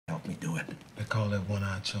call that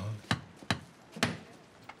one-eyed Charlie.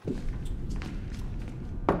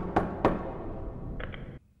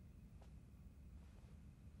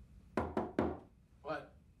 What?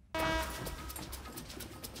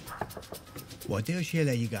 我丢失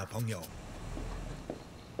了一个朋友。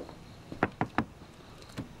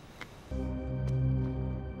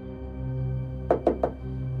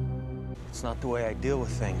 It's not the way I deal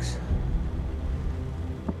with things.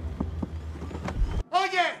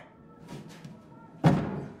 Oye!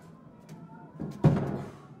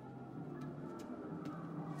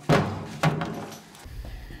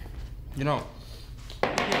 You know, I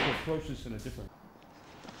have to approach this in a different...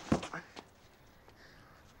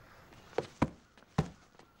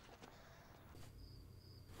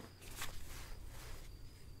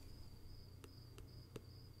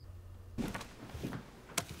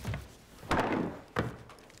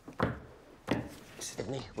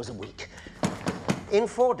 Sydney was a week. In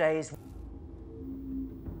 4 days...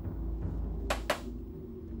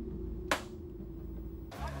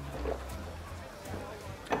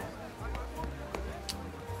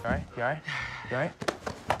 You all right? You all right? You all right?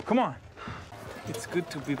 Come on. It's good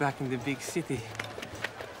to be back in the big city.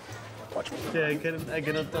 Watch me. Yeah, I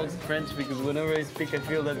cannot talk French because whenever I speak, I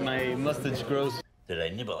feel that my mustache grows. That I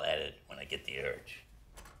nibble at it when I get the urge.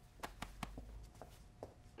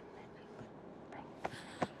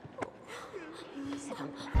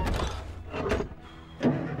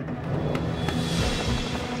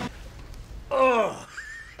 Oh!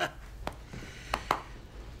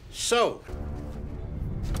 So.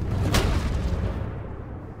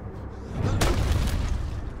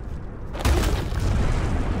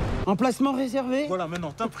 Emplacement réservé. Voilà,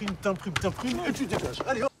 maintenant, t'imprimes, et tu dégages.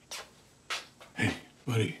 Allez, hop! Hey,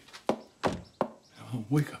 buddy. Oh,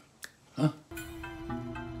 wake up. Huh?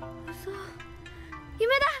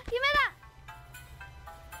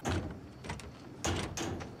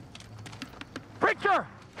 Preacher!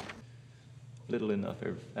 Little enough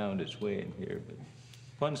ever found its way in here, but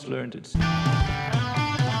once learned it's...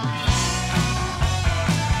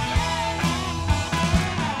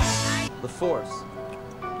 The force.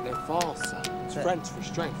 They're false. It's French for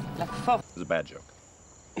strength. La force. It's a bad joke.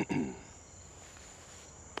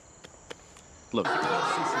 Look.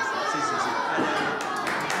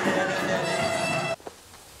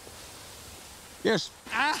 Yes.